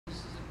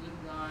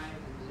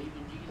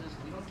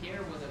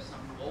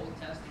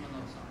Testament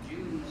of some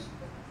Jews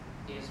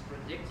is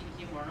predicting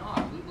him or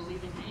not. We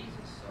believe in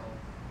Jesus, so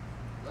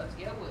let's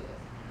get with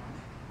it.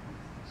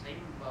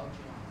 Same about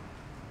John.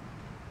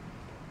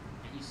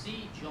 And you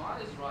see,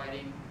 John is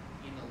writing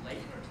in a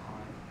later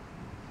time,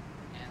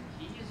 and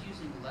he is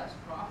using less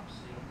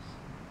prophecies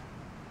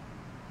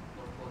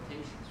or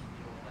quotations from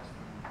the Old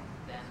Testament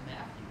than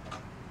Matthew.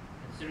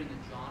 Considering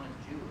that John is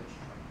Jewish,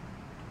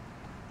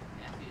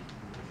 Matthew is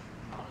Jewish,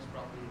 John is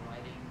probably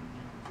writing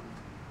to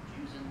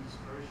Jews in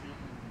dispersion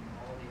and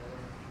all the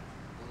other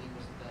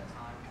believers at that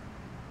time.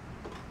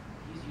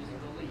 He's using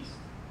the least.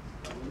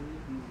 Wouldn't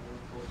it be more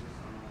focused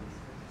on the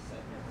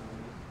second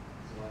coming,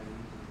 so why he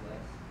uses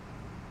less?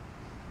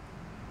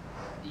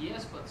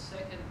 Yes, but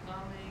second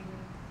coming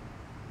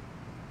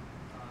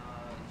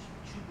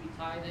should be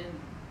tied in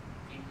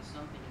into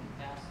something in the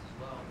past as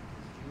well,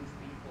 because Jewish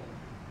people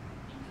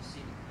need to see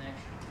the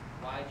connection.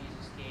 Why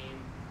Jesus came,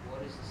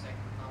 what is the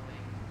second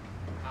coming,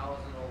 how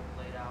is it all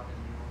played out in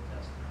the Old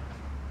Testament.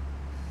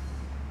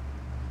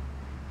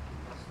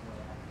 That's the way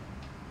I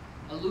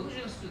think.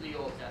 Allusions to the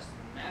Old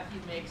Testament.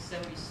 Matthew makes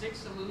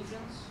 76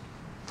 allusions,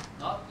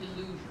 not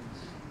illusions,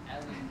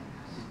 allusions.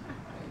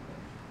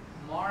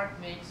 Mark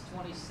makes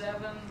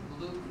 27,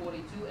 Luke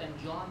 42, and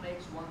John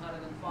makes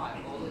 105.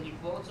 Although he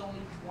quotes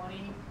only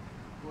 20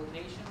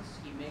 quotations,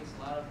 he makes a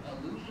lot of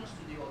allusions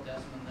to the Old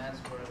Testament. That's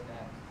where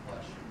that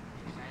question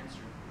is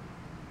answered.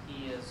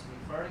 He is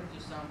referring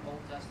to some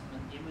Old Testament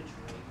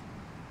imagery,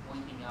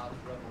 pointing out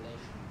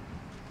Revelation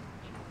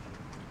imagery.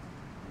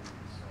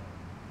 So,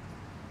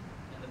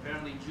 and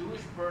apparently,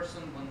 Jewish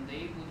person, when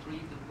they would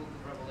read the book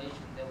of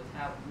Revelation, they would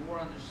have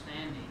more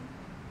understanding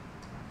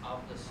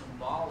of the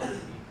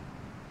symbology,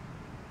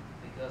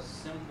 because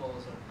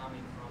symbols are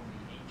coming from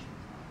the ancient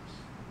times,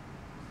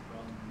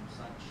 from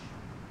such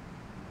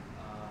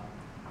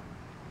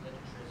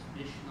literature as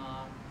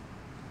Mishnah,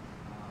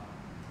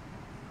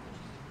 which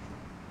is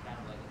kind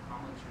of like a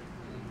commentary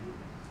to the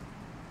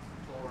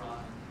Torah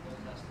and the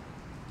Old Testament.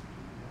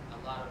 A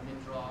lot of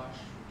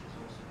Midrash, which is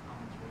also a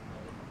commentary by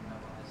different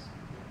rabbis.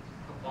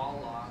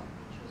 Kabbalah,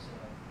 which is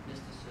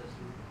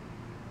mysticism,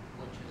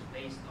 which is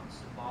based on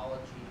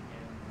symbology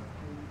and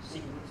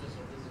sequences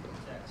of physical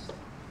text,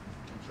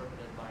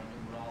 interpreted by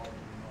numerology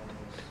and all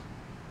those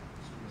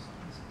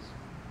pseudosciences.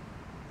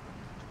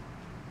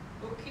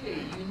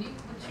 Okay, unique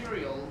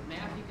material.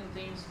 Matthew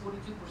contains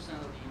 42%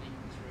 of the unique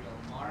material,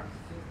 Mark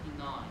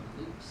 59%,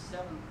 Luke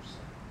 7%,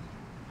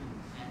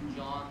 and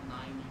John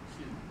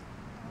 92%.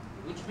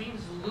 Which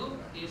means Luke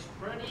is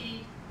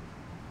pretty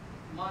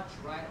much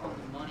right on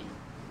the money.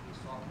 He's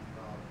talking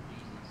about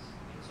Jesus.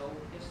 It's all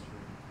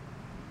history.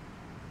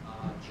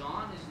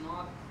 John is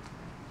not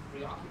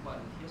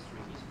preoccupied with history.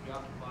 He's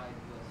preoccupied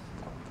with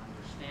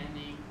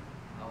understanding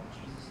of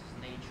Jesus'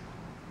 nature.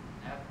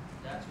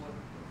 That's what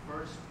the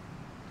first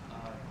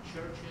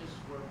churches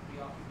were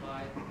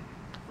preoccupied.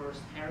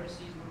 First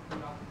heresies were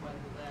preoccupied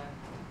with that.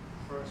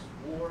 First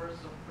wars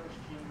of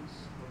Christians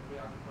were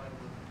preoccupied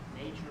with the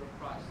nature of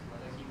Christ,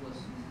 whether he was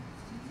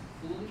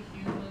fully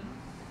human,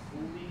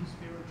 fully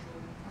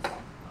spiritual.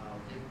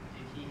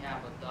 Did he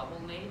have a double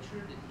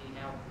nature? Did he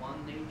have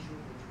one nature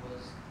which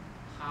was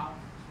half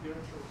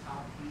spiritual,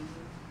 half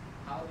human?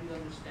 How do you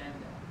understand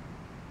that?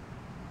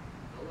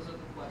 Those are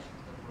the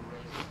questions that were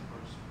raised in the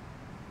first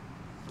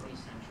 3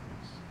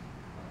 centuries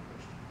by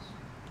Christians.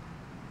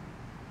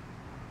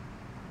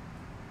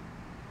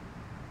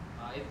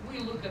 If we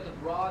look at the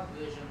broad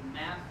vision,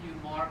 Matthew,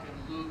 Mark, and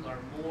Luke are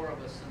more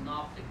of a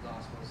synoptic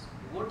gospels.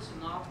 The word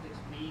synoptics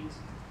means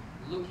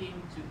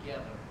looking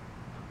together,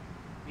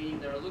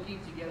 meaning they're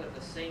looking together at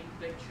the same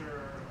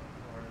picture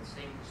or the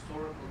same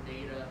historical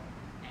data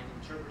and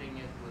interpreting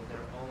it with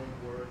their own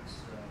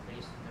words,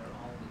 based on their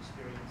own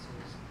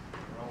experiences,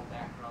 their own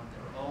background,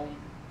 their own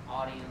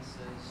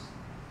audiences,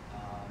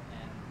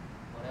 and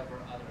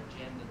whatever other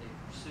agenda they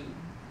pursue.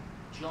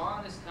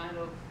 John is kind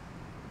of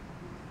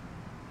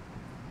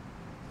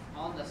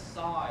on the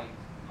side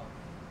of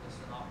the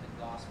Synoptic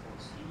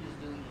Gospels. He is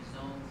doing his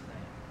own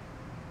thing.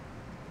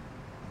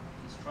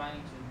 He's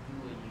trying to do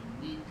a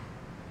unique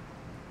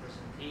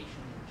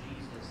presentation of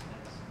Jesus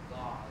as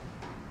God,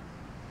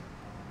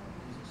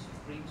 who's a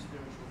supreme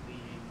spiritual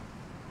being,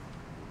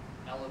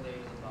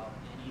 elevated above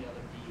any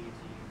other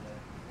deity that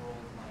the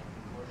world might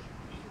be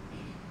worshiping.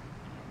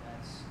 And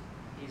that's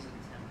his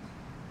intent.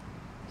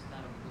 He's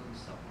kind of doing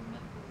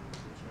supplemental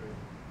material.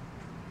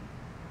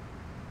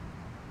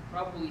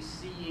 Probably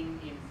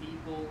seeing in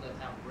people that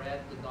have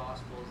read the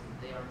Gospels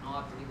that they are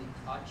not really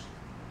touched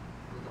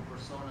with the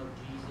persona of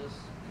Jesus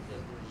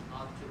because there's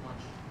not too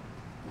much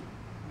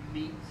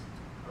meat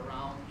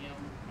around him.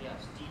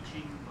 Yes,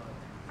 teaching, but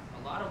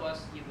a lot of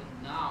us even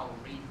now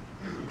read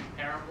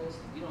parables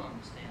that we don't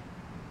understand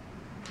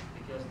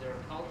because they're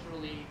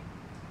culturally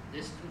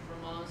distant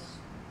from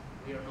us.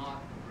 We are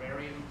not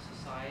agrarian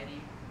society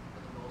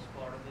for the most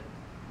part of it.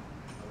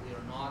 We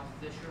are not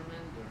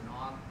fishermen. We're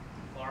not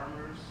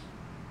farmers.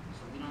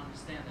 So we don't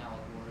understand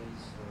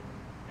allegories or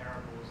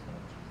parables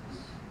that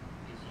Jesus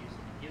is using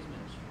in his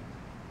ministry.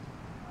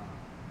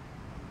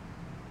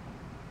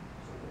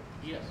 So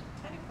Yes.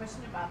 I had a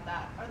question about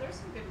that. Are there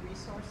some good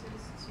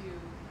resources to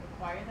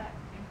acquire that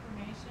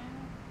information?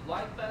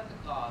 Like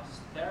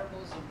Pentecost,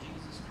 Parables of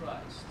Jesus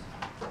Christ.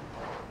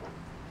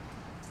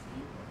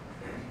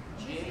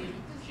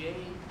 J.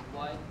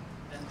 White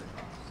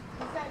Pentecost.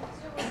 Does that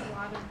deal with a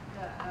lot of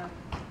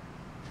the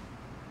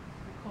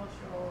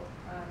cultural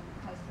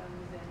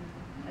customs and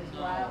as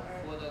No, well?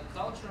 Or for the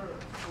culture,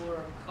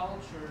 for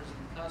cultures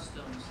and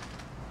customs,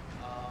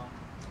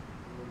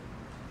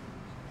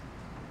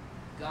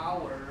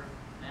 Gower,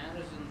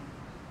 Manners and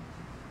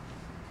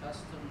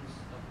Customs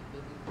of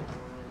the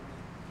Biblical World.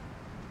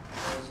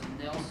 There's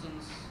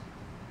Nelson's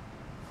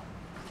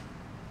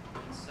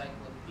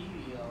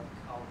Encyclopedia of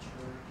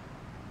Culture,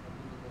 of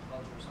Biblical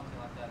Culture, or something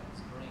like that.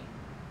 It's green.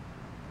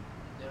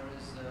 There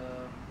is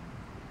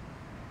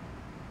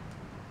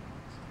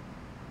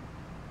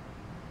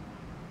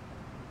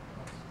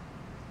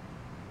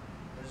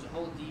there's a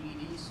whole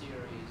DVD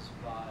series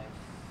by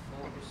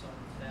Focus on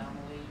the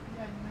Family,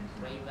 yeah, you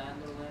mentioned. Ray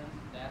Vanderlyn.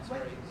 That's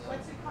What- very good.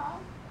 What's it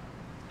called?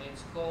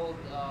 It's called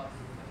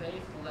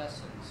Faith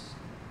Lessons.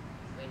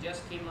 They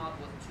just came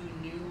out with 2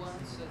 new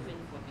ones, I think,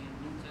 for the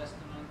New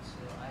Testament.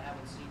 So I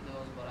haven't seen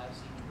those, but I've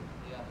seen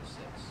the other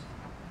 6.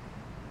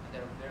 And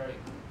they're very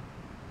good.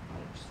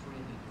 They're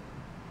extremely good.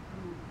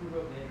 Who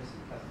wrote Manners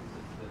and Customs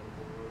of the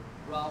Biblical World?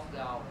 Ralph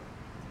Gower.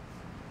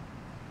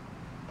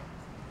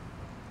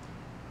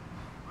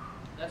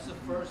 That's the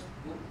first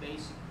book,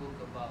 basic book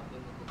about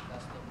biblical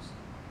customs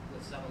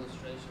with some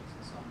illustrations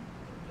and some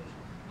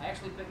interpretations. I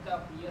actually picked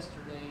up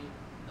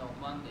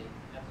Monday,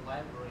 at the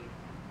library,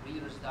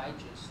 Reader's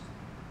Digest,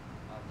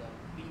 the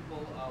people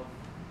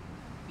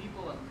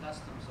and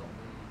customs of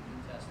the New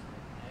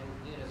Testament. And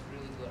it is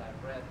really good.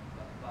 I've read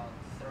about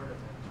a third of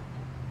it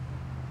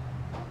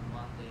on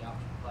Monday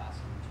after class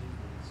on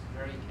Tuesday. It's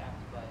very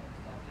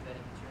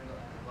captivating material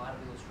and a lot of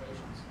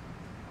illustrations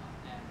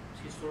and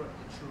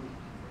historically true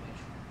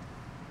information.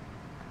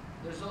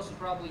 There's also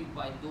probably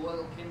by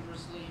Doyle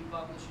Kindersley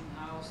Publishing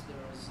House.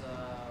 There's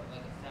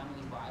like a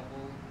family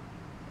Bible,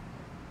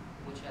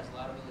 which has a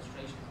lot of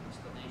illustrations and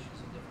explanations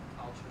of different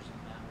cultures and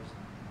manners.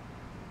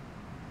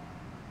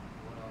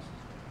 What else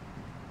is there?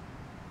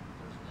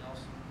 There's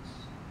Nelson's.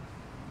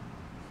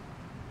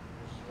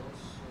 There's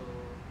also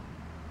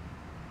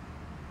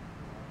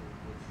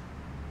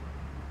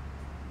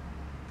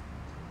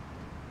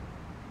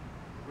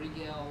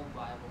Rigel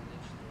Bible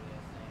Dictionary,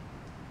 I think.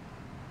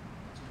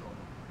 It's called.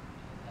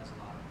 And it has a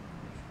lot of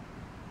information.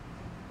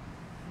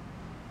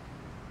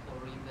 Or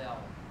Rebel,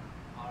 Revell.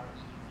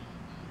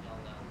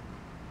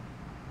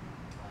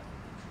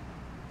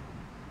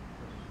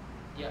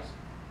 Yes.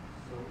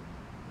 So,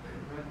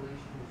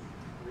 Revelation was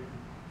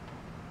written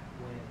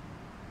when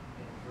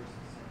in First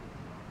and Second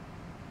John,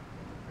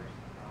 in the first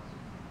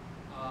gospel.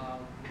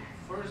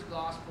 First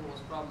gospel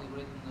was probably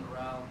written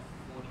around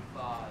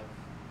 45.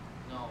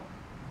 No,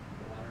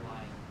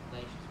 my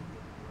Galatians were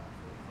written around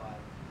 45.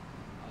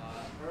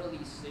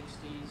 Early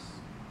 60s,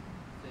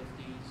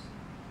 50s,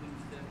 between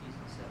 50s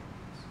and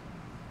 70s.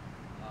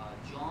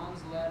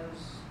 John's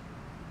letters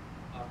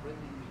are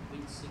written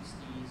between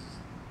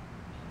 60s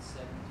and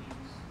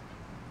 70s.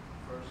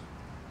 First,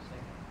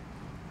 second,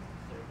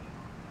 third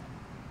John.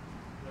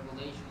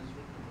 Revelation is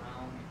written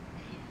around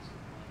 80s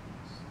and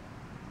 90s.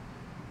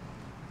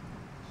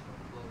 So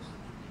close to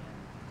the end.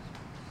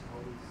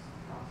 All these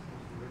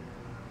gospels were written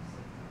around the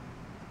same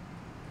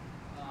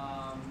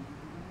time.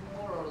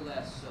 More or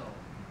less so.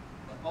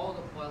 But all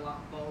the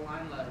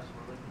Pauline letters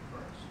were written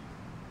first.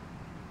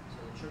 So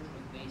the church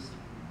was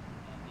basing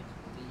its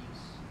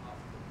beliefs off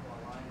the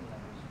Pauline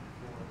letters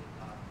before they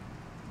got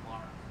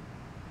Mark.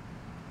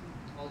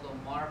 Although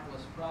Mark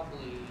was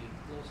probably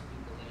close to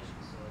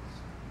Galatians, so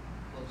it's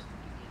close to the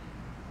beginning.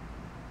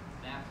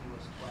 Matthew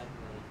was quite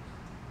late.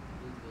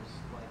 Luke was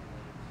quite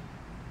late.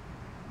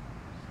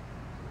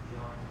 So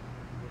John,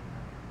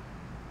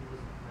 he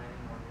wasn't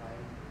planning on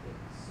writing, but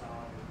he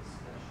saw the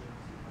discussions,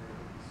 he heard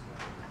the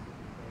discussions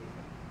taking place.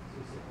 So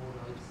he said, hold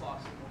on. It's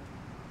possible.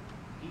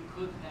 He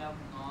could have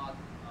not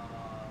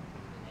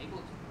been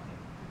able to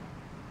write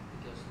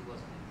because he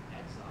was in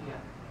exile.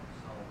 Yeah.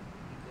 So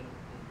he could have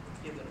been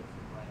prohibited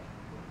from writing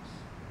books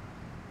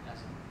as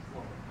a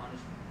form of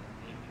punishment. And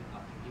maybe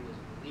after he was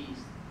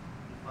released,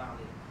 he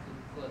finally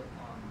could put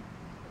on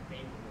the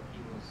paper what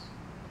he was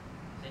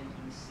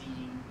thinking,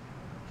 seeing,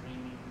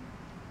 dreaming.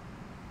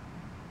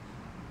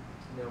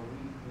 No,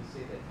 we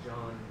say that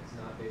John is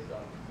not based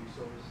off of Q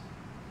source,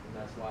 and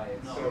that's why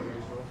it's No, so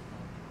original.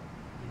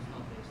 It's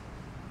not based on.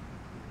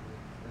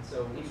 And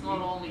so It's not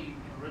only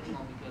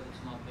original because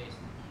it's not based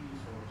on the Q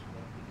source,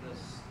 but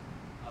because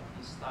of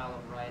his style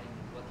of writing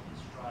and what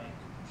he's trying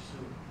to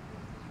pursue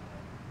with his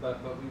writing.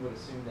 but we would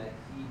assume that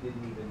he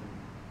didn't even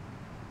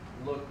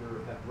look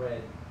or have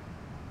read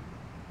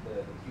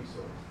the Q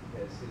source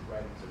because his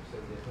writings are so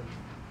different,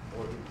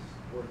 or he was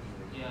working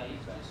with Yeah,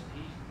 he's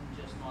different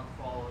just not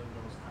following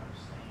those kind of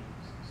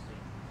sayings and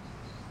statements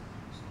as the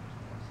Q source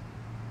does.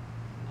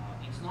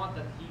 It's not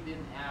that he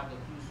didn't have the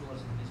Q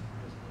source in his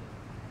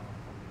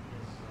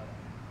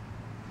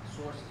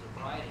sources of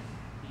writing.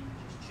 He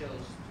just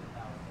chose to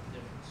have a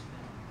different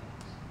spin on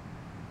things.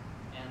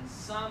 And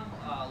some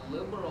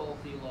liberal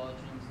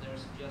theologians, they're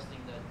suggesting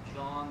that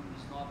John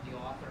is not the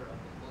author of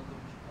the book of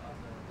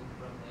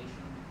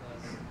Revelation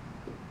because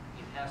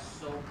it has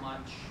so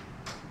much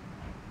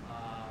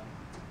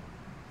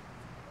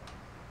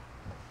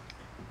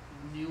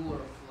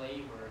newer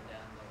flavor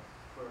than the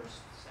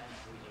first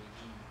century AD.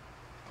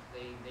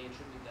 They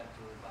attribute that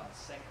to about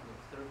 2nd or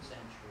 3rd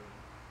century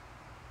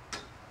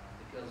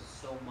because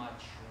so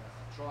much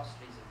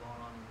atrocities have gone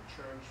on in the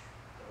church.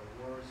 There are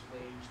wars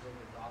waged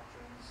over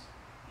doctrines,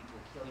 people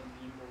killing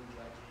people,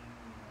 judging.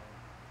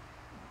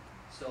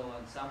 So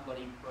and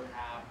somebody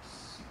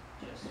perhaps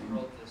just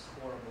wrote this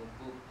horrible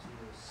book to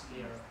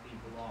scare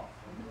people off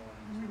from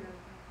going to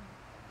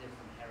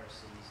different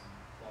heresies and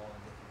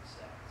following different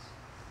sects.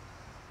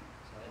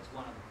 So that's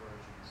one of the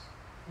versions.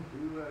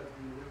 Do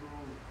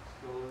liberal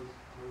scholars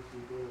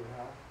mostly go to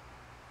hell?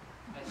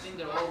 I think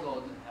they're all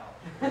going to hell.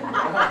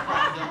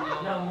 I don't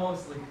know. No,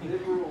 mostly.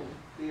 Liberal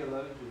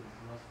theologians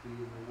must be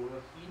in the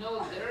worst. You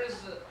know,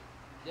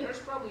 there's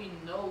probably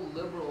no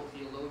liberal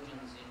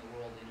theologians in the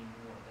world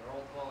anymore. They're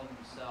all calling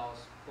themselves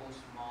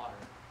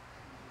postmodern,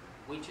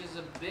 which is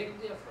a big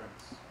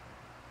difference.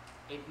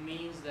 It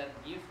means that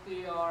if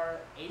they are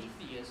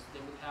atheists, they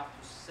would have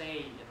to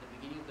say at the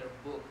beginning of their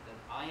book that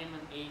I am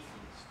an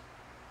atheist.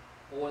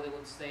 Or they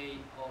would say,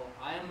 oh,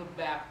 I am a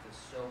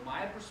Baptist, so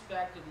my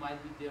perspective might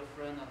be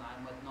different and I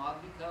might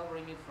not be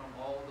covering it from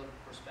all the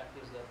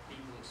perspectives that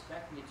people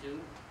expect me to.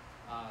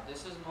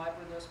 This is my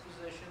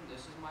predisposition,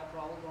 this is my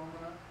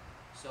prolegomena.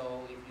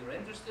 So if you're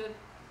interested,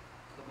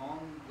 come on,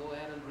 go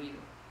ahead and read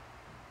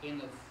it. In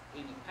the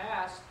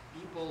past,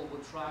 people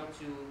would try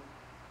to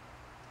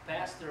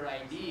pass their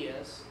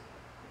ideas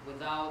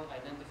without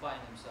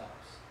identifying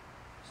themselves.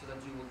 So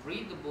that you would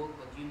read the book,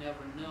 but you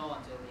never know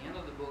until the end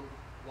of the book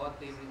what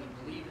they really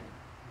believe in.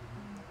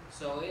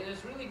 So it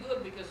is really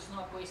good because it's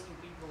not wasting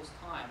people's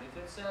time. If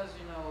it says,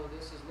 you know,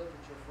 this is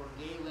literature for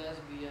gay,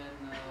 lesbian,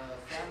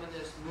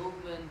 feminist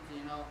movement,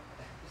 you know,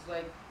 it's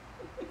like,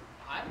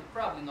 I'm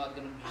probably not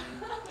going to be.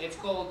 It's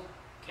called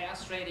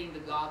Castrating the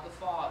God the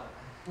Father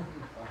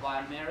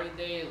by Mary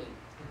Daly.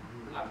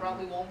 I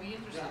probably won't be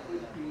interested That in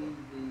would that. be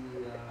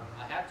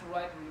I had to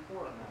write a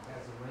report on that.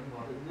 Has a ring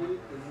on the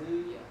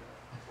new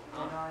Yeah.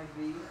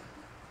 NIV.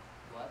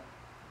 What?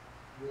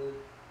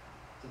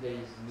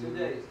 Today's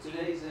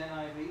NIV.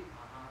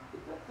 Uh-huh.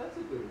 That's a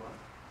good one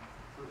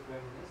for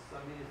feminists. I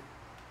mean,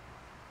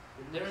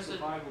 it There's makes the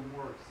a- Bible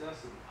more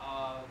accessible.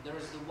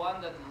 There's the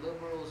one that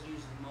liberals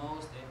use the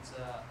most. It's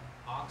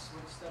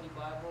Oxford Study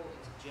Bible.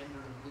 It's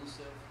gender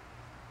inclusive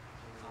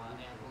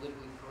and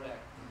politically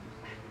correct.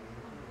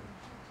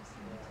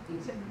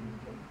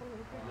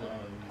 I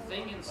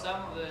think in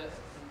some of the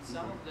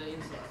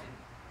instances it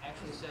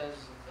actually says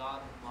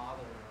God the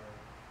Mother.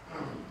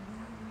 Or,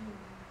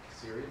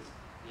 Serious?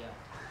 yeah.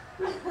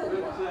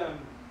 But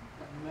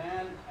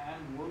man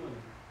and woman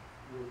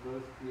were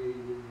both created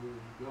in the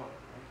image of God,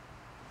 right?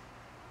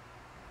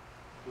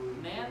 According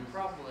to Man, Genesis.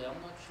 probably.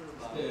 I'm not sure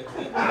about it.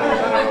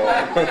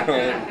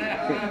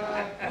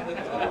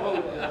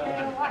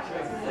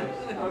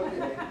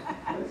 Okay.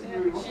 Let's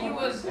move on.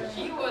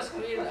 She was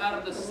created out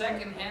of the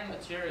second-hand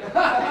material. Used.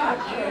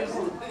 Yeah,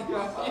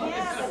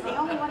 but the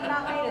only one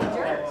not made of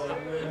dirt.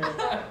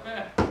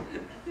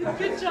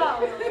 Good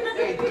job.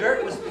 Hey,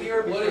 dirt was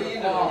pure before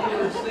the fall.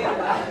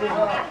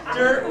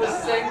 Dirt was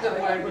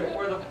sanctified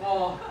before the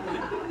fall.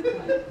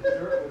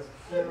 Dirt was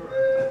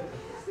pure.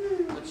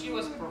 But she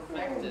was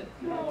perfected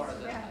more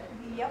than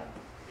Yep.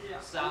 the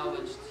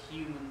salvaged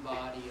human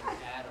body of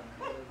Adam.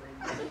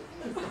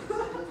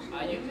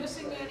 Are you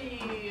missing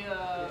any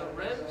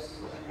ribs?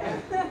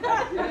 Like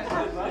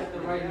the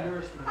right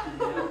nourishment.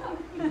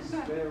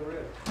 Spare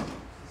rib. It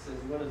says,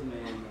 what is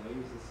man? No, he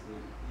was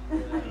asleep.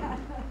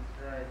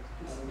 Right.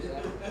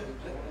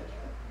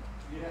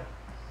 Yeah.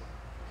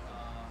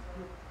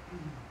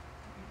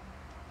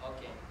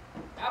 Okay.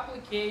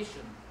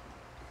 Application.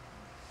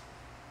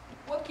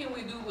 What can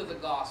we do with the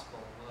gospel?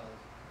 Well,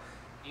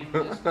 in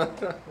this way,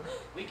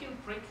 we can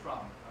preach from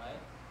it, right?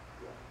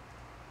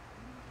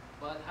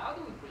 But how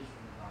do we preach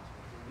from the gospel?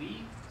 Do we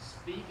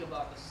speak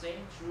about the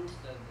same truths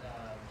that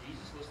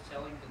Jesus was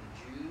telling to the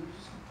Jews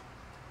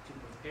to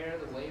prepare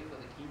the way for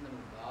the kingdom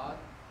of God?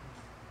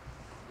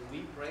 Do we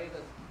pray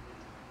that?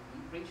 Do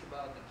we preach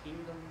about the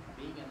kingdom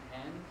being at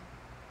hand?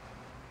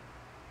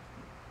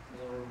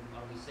 Or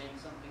are we saying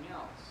something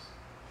else?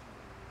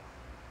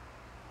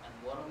 And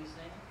what are we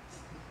saying?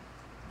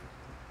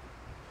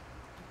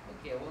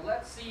 Okay, well,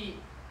 let's see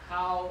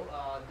how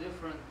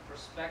different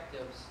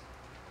perspectives.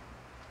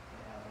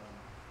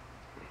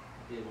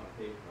 He didn't want to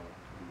pay for it.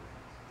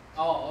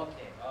 Oh,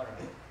 okay, all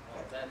right.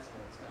 Well, that's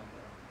where it's coming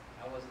from.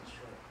 I wasn't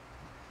sure.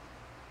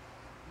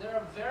 There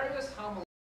are various homilies.